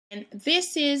And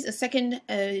this is a second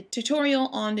tutorial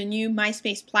on the new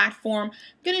MySpace platform.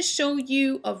 I'm going to show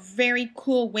you a very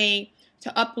cool way to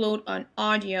upload an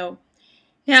audio.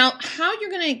 Now, how you're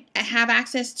going to have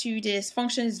access to this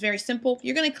function is very simple.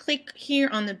 You're going to click here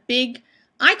on the big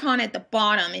icon at the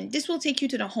bottom, and this will take you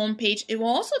to the home page. It will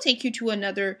also take you to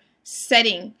another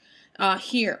setting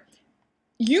here.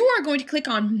 You are going to click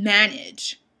on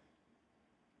Manage.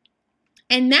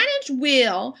 And Manage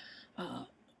will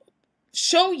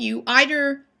show you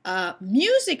either a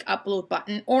music upload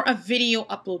button or a video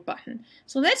upload button.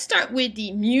 So let's start with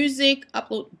the music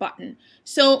upload button.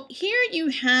 So here you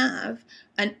have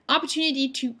an opportunity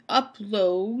to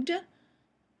upload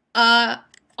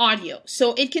audio.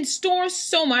 So it can store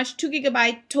so much, 2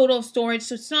 GB total storage,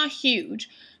 so it's not huge.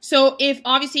 So if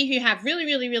you have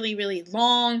really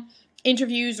long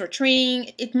interviews or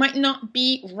training, it might not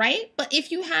be right, but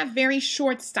if you have very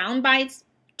short sound bites,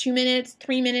 2 minutes,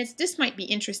 3 minutes, this might be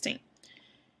interesting.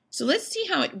 So let's see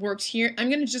how it works here. I'm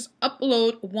going to just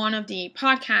upload one of the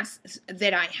podcasts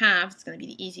that I have. It's going to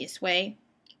be the easiest way.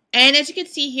 And as you can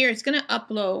see here, it's going to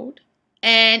upload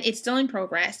and it's still in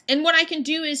progress. And what I can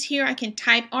do is here I can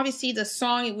type, obviously the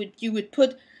song, you would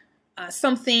put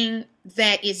something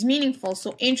that is meaningful.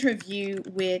 So interview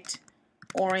with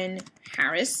Orrin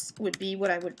Harris would be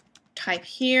what I would type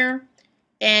here.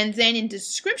 And then in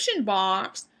description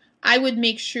box, I would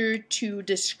make sure to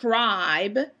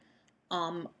describe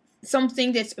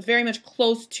something that's very much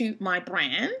close to my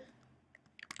brand.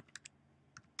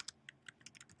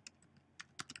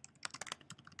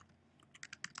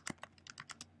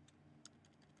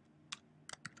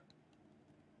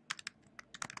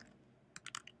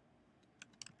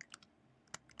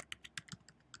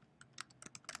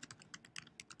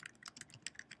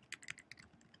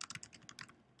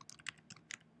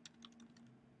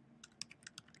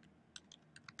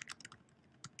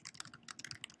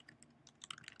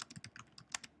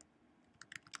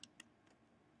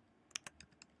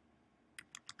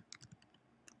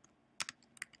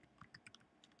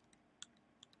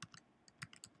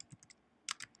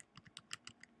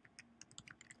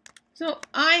 So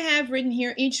I have written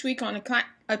here each week on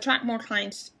attract more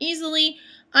clients easily.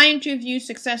 I interview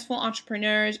successful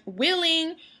entrepreneurs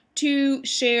willing to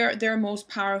share their most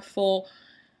powerful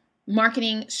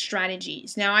marketing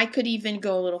strategies. Now I could even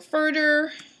go a little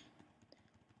further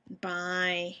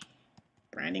by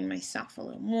branding myself a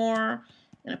little more.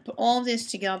 I'm going to put all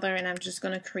this together and I'm just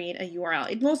going to create a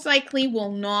URL. It most likely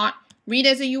will not read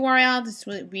as a URL. This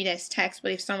will read as text,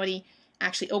 but if somebody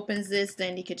actually opens this,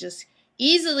 then they could just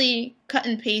easily cut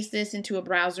and paste this into a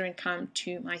browser and come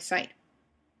to my site.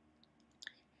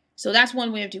 So that's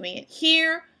one way of doing it.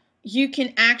 Here, you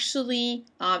can actually,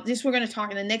 this we're going to talk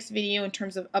in the next video in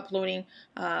terms of uploading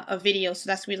a video, so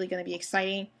that's really going to be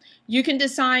exciting. You can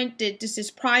decide that this is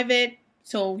private,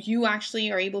 so you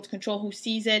actually are able to control who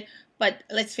sees it, but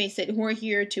let's face it, we're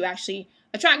here to actually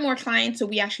attract more clients, so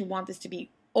we actually want this to be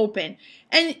open.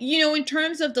 And, you know, in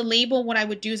terms of the label, what I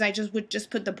would do is I would just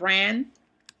put the brand.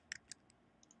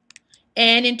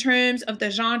 And in terms of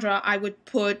the genre, I would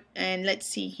put, and let's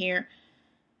see here,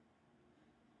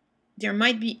 there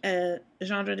might be a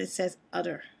genre that says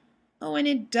other. Oh, and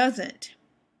it doesn't.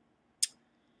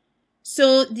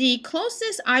 So the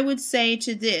closest I would say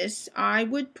to this, I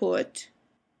would put,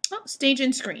 stage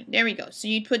and screen. There we go. So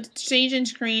you'd put stage and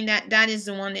screen. That is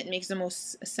the one that makes the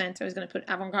most sense. I was going to put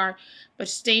avant-garde, but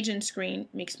stage and screen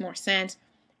makes more sense.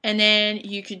 And then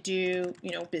you could do,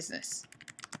 you know, business.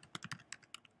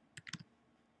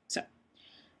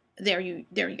 There you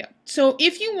go. So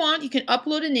if you want, you can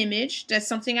upload an image. That's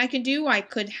something I can do. I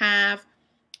could have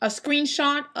a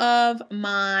screenshot of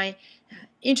my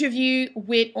interview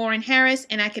with Orrin Harris,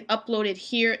 and I could upload it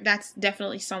here. That's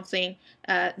definitely something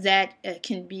that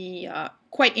can be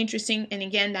quite interesting. And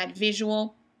again, that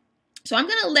visual. So I'm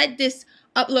going to let this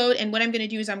upload, and what I'm going to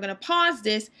do is I'm going to pause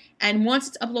this, and once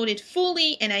it's uploaded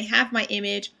fully and I have my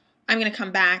image, I'm going to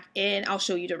come back and I'll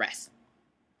show you the rest.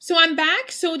 So I'm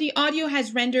back. So the audio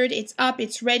has rendered, it's up,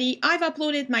 it's ready. I've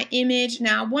uploaded my image.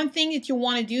 Now, one thing that you'll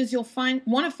want to do is you'll want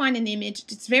to find an image.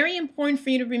 It's very important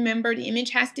for you to remember the image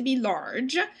has to be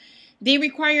large. They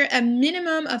require a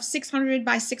minimum of 600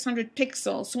 by 600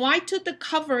 pixels. So I took the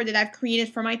cover that I've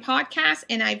created for my podcast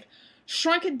and I've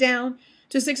shrunk it down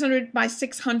to 600 by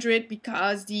 600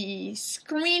 because the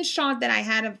screenshot that I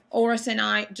had of Oris and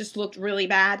I just looked really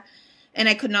bad. And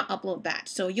I could not upload that.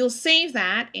 So you'll save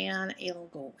that and it'll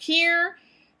go here.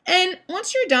 And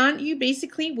once you're done, you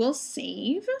basically will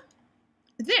save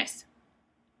this.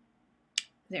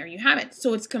 There you have it.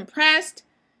 So it's compressed.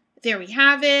 There we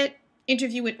have it.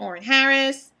 Interview with Orrin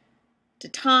Harris, the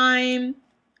time,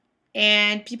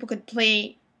 and people could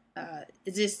play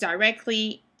this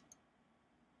directly.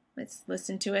 Let's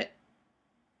listen to it.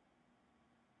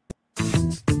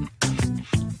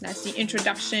 That's the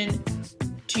introduction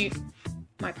to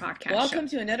my podcast. Welcome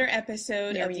to another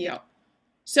episode There of we go.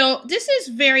 So this is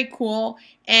very cool,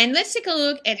 and let's take a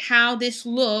look at how this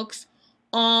looks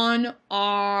on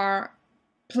our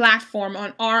platform,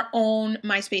 on our own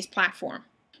MySpace platform.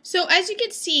 So as you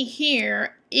can see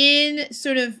here, in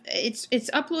sort of it's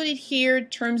uploaded here in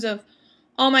terms of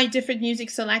all my different music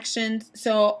selections.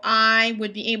 So I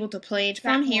would be able to play it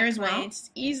from here as well.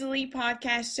 Easily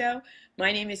podcast show.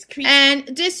 My name is Chris. And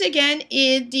this again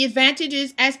is the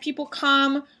advantages as people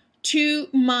come to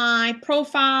my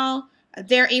profile.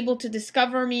 They're able to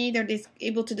discover me. They're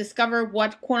able to discover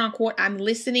what, quote unquote, I'm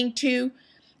listening to.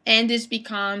 And this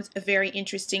becomes very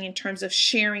interesting in terms of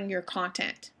sharing your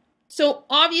content. So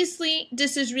obviously,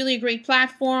 this is really a great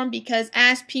platform because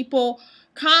as people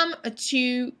come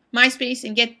to MySpace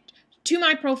and get to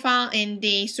my profile and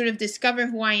they sort of discover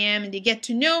who I am and they get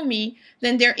to know me,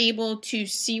 then they're able to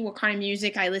see what kind of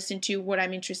music I listen to, what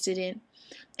I'm interested in.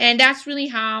 And that's really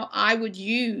how I would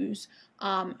use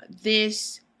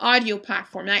this audio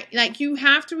platform. Like you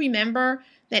have to remember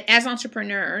that as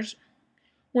entrepreneurs,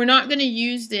 we're not going to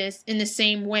use this in the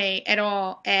same way at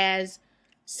all as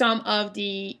some of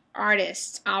the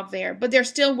artists out there. But there's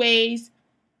still ways,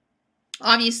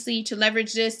 obviously, to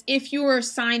leverage this. If you are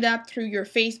signed up through your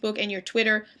Facebook and your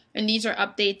Twitter, and these are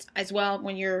updates as well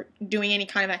when you're doing any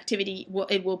kind of activity,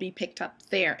 it will be picked up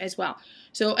there as well.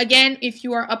 So again, if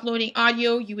you are uploading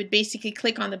audio, you would basically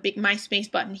click on the big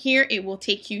MySpace button here. It will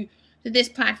take you to this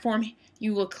platform.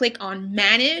 You will click on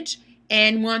Manage.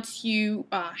 And once you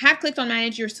have clicked on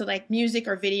Manage, you'll select music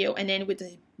or video. And then with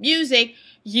the music,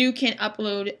 you can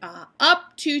upload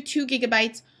up to 2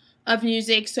 gigabytes of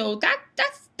music. So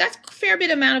that's a fair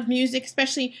bit amount of music,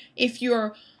 especially if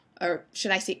you're, or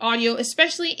should I say audio,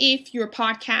 especially if your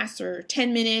podcasts are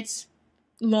 10 minutes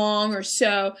long or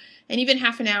so, and even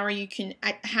half an hour, you can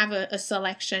have a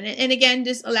selection. And again,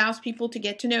 this allows people to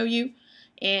get to know you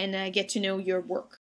and get to know your work.